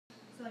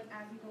So like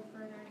as we go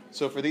further.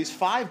 So for these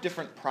 5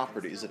 different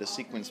properties that a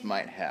sequence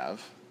might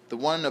have, the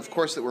one, of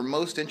course, that we're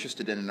most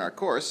interested in our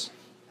course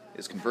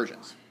is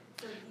convergence.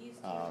 So these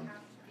two have to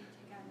be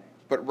together.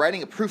 But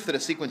writing a proof that a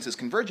sequence is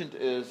convergent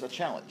is a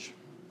challenge,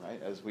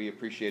 right, as we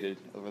appreciated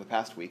over the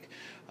past week.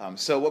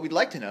 So what we'd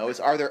like to know is,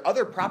 are there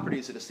other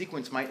properties that a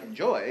sequence might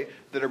enjoy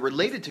that are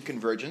related to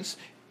convergence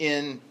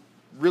in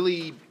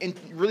really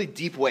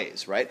deep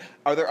ways, right?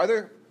 Are there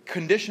other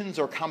conditions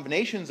or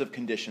combinations of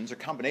conditions or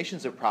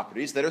combinations of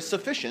properties that are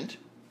sufficient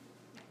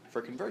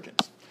for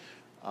convergence?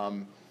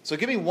 So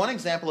give me one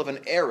example of an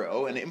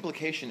arrow, an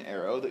implication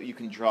arrow, that you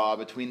can draw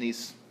between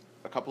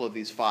a couple of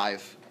these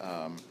 5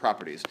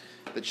 properties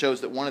that shows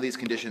that one of these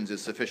conditions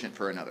is sufficient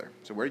for another.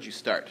 So where did you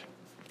start?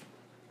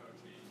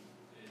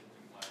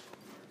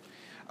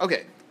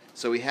 Okay,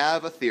 so we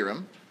have a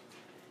theorem.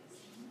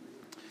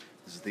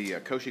 This is the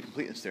Koshi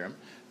Completeness theorem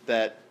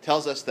that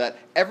tells us that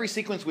every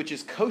sequence which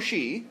is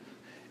Koshi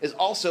is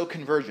also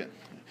convergent.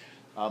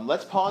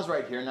 Let's pause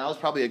right here. Now is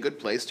probably a good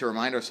place to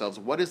remind ourselves,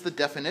 what is the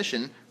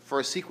definition for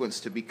a sequence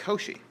to be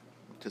Koshi,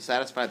 to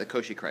satisfy the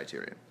Koshi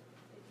criterion?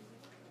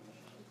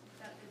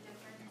 That the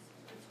difference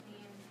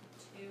between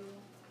 2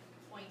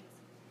 points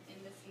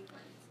in the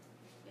sequence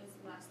is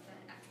less than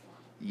epsilon.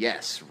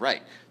 Yes,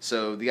 right.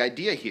 So the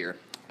idea here,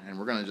 and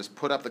we're going to just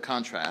put up the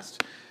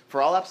contrast,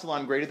 for all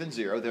epsilon greater than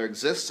 0, there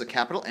exists a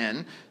capital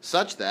N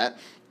such that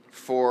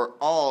for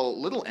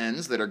all little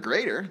n's that are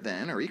greater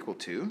than or equal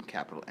to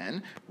capital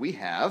N, we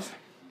have,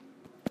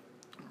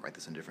 I'll write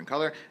this in a different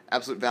color,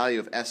 absolute value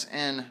of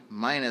Sn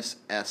minus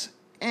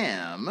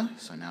Sm.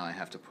 So now I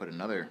have to put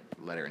another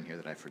letter in here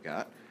that I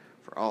forgot.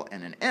 For all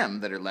n and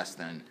m that are greater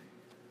than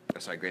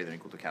or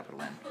equal to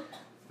capital N,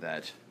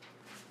 that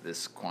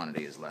this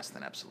quantity is less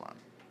than epsilon.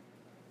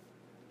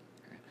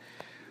 Okay.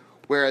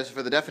 Whereas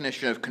for the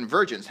definition of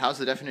convergence, how's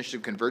the definition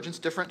of convergence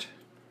different?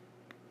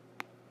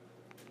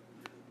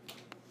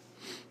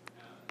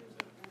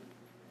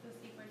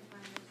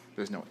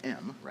 There's no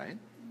m, right?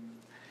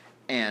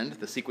 And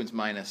the sequence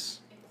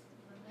minus...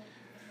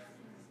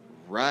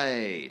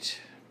 Right.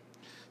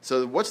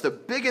 So what's the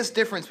biggest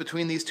difference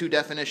between these 2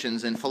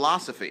 definitions in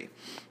philosophy?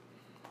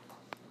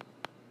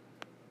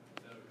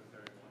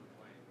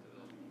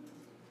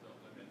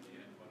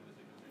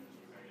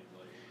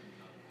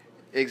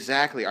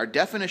 Exactly. Our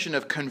definition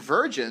of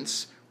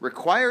convergence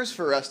requires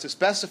for us to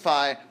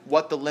specify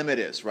what the limit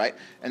is, right?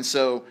 And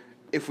so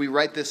if we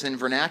write this in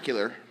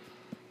vernacular,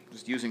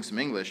 just using some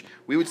English,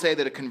 we would say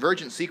that a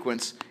convergent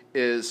sequence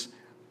is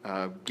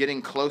getting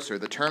closer.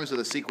 The terms of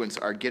the sequence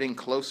are getting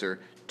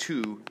closer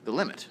to the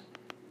limit.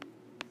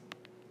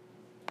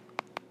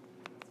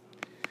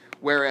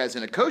 Whereas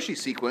in a Koshi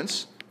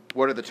sequence,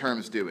 what are the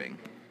terms doing?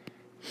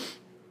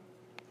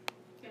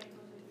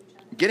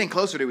 Getting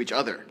closer to each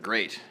other.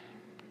 Great.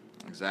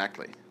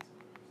 Exactly.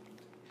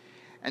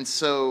 And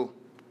so,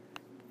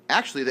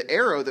 actually, the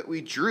arrow that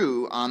we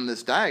drew on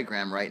this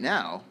diagram right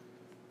now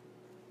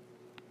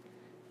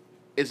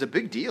is a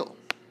big deal.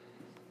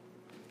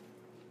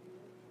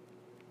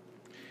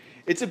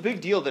 It's a big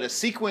deal that a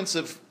sequence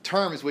of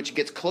terms which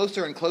gets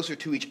closer and closer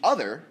to each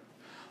other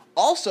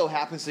also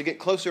happens to get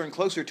closer and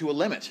closer to a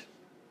limit.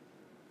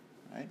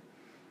 Right?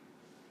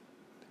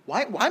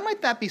 Why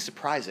might that be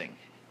surprising,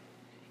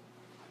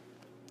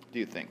 do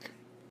you think?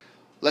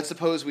 Let's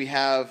suppose we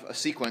have a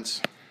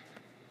sequence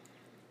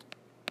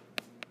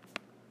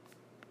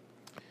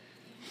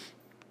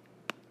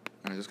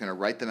I'm just going to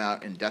write them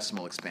out in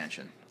decimal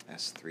expansion.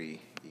 S3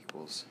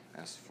 equals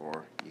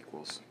S4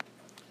 equals.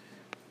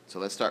 So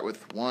let's start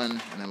with 1,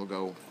 and then we'll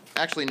go,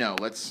 actually no,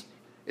 it's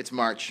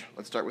March.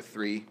 Let's start with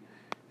 3,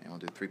 and we'll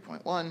do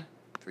 3.1,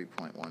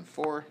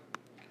 3.14,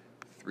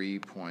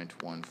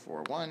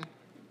 3.141,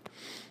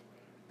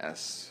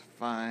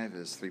 S5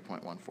 is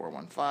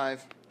 3.1415.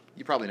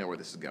 You probably know where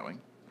this is going,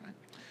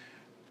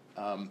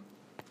 right?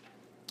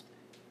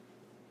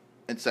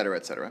 Et cetera,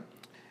 et cetera.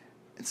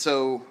 And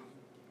so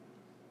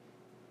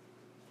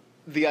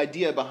the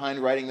idea behind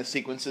writing the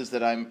sequence is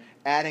that I'm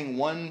adding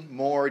one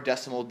more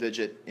decimal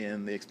digit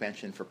in the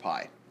expansion for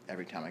pi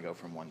every time I go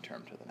from one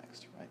term to the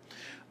next,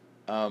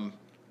 right?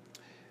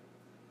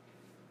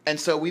 And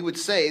so we would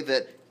say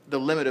that the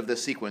limit of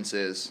this sequence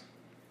is,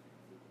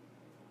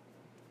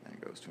 and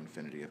it goes to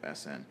infinity of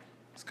Sn.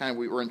 It's kind of,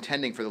 we're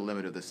intending for the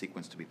limit of the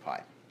sequence to be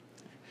pi.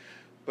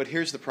 But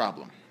here's the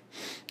problem.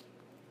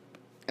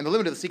 And the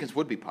limit of the sequence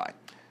would be pi.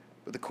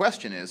 But the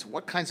question is,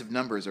 what kinds of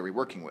numbers are we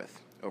working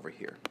with over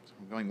here? So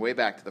I'm going way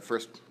back to the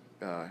first,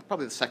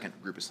 probably the second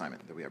group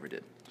assignment that we ever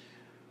did.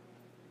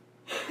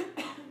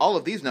 All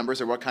of these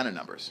numbers are what kind of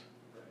numbers?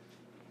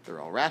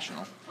 They're all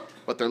rational,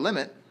 but their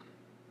limit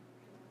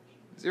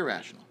is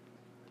irrational.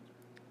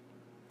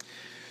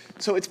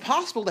 So it's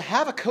possible to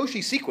have a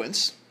Koshi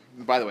sequence.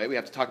 By the way, we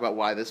have to talk about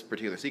why this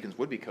particular sequence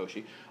would be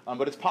Koshi.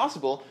 But it's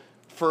possible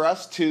for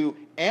us to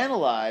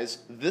analyze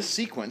this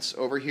sequence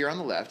over here on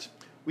the left.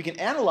 We can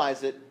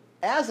analyze it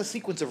as a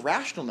sequence of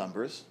rational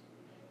numbers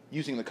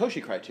using the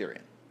Koshi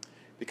criterion.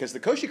 Because the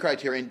Koshi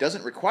criterion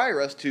doesn't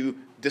require us to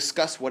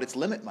discuss what its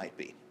limit might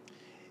be.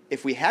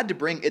 if we had to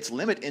bring its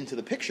limit into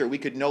the picture, we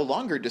could no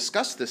longer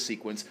discuss this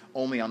sequence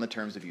only on the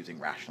terms of using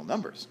rational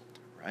numbers,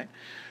 right?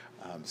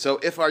 So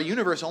if our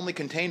universe only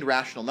contained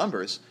rational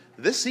numbers,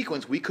 this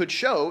sequence we could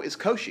show is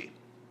Cauchy.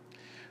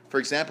 For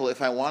example,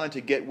 if I wanted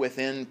to get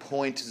within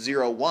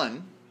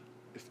 0.01,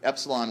 if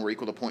epsilon were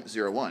equal to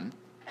 0.01,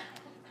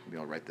 maybe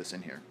I'll write this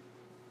in here,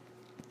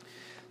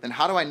 then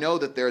how do I know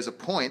that there is a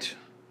point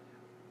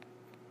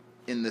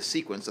in the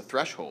sequence, a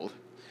threshold,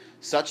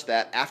 such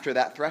that after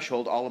that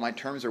threshold, all of my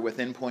terms are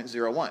within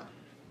 0.01?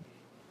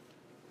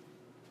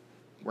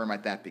 Where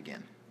might that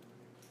begin?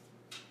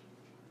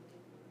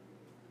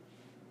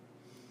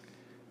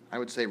 I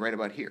would say right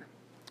about here.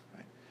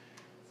 Right?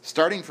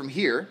 Starting from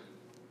here,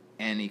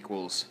 n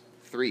equals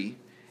 3,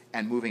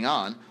 and moving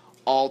on,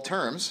 all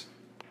terms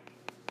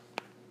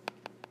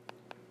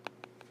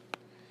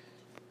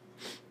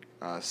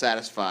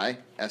satisfy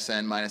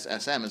Sn minus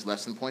Sm is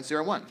less than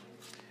 0.01.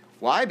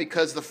 Why?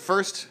 Because the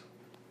first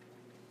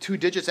 2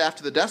 digits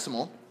after the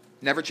decimal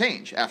never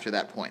change after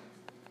that point,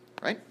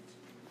 right?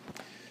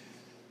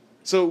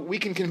 So we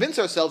can convince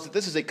ourselves that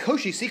this is a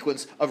Cauchy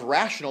sequence of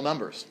rational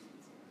numbers.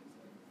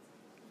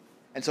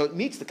 And so it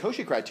meets the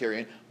Koshi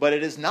criterion, but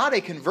it is not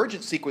a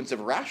convergent sequence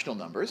of rational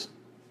numbers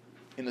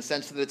in the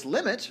sense that its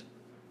limit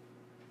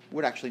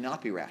would actually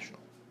not be rational.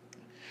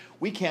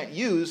 We can't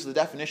use the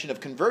definition of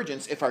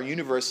convergence if our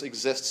universe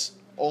exists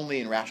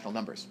only in rational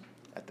numbers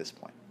at this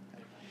point.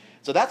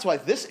 So that's why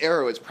this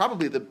arrow is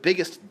probably the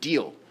biggest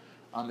deal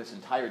on this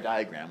entire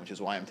diagram, which is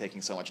why I'm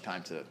taking so much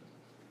time to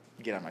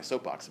get on my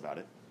soapbox about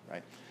it,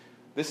 right?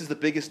 This is the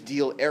biggest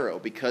deal arrow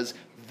because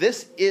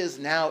this is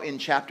now in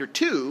Chapter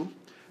 2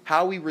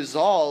 how we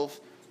resolve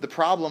the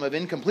problem of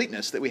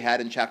incompleteness that we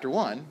had in Chapter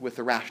 1 with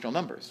the rational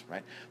numbers,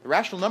 right? The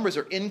rational numbers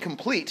are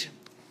incomplete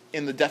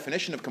in the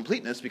definition of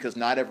completeness because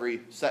not every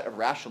set of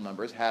rational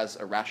numbers has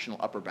a rational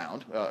upper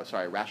bound,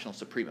 a rational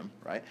supremum,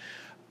 right?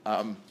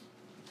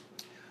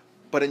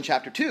 But in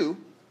Chapter 2,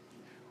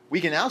 we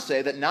can now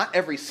say that not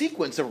every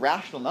sequence of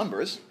rational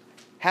numbers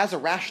has a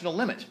rational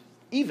limit,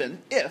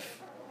 even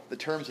if the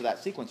terms of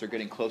that sequence are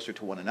getting closer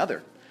to one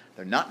another.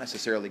 They're not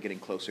necessarily getting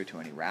closer to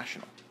any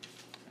rational.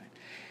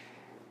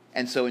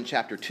 And so in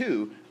Chapter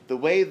 2, the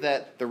way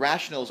that the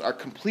rationals are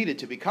completed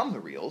to become the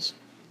reals,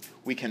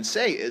 we can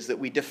say is that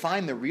we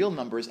define the real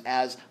numbers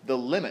as the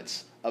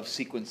limits of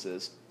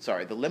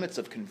the limits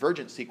of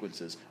convergent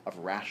sequences of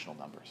rational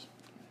numbers.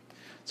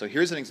 So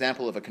here's an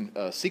example of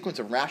a sequence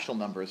of rational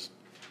numbers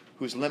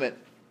whose limit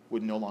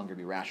would no longer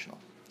be rational.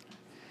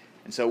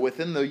 And so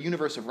within the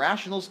universe of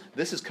rationals,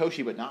 this is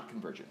Cauchy but not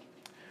convergent.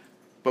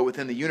 But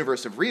within the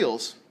universe of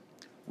reals,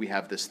 we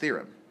have this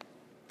theorem.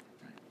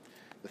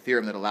 The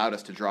theorem that allowed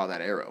us to draw that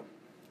arrow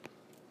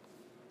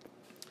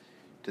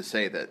to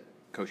say that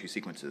Cauchy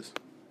sequences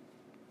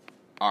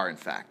are, in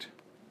fact,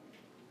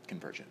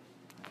 convergent.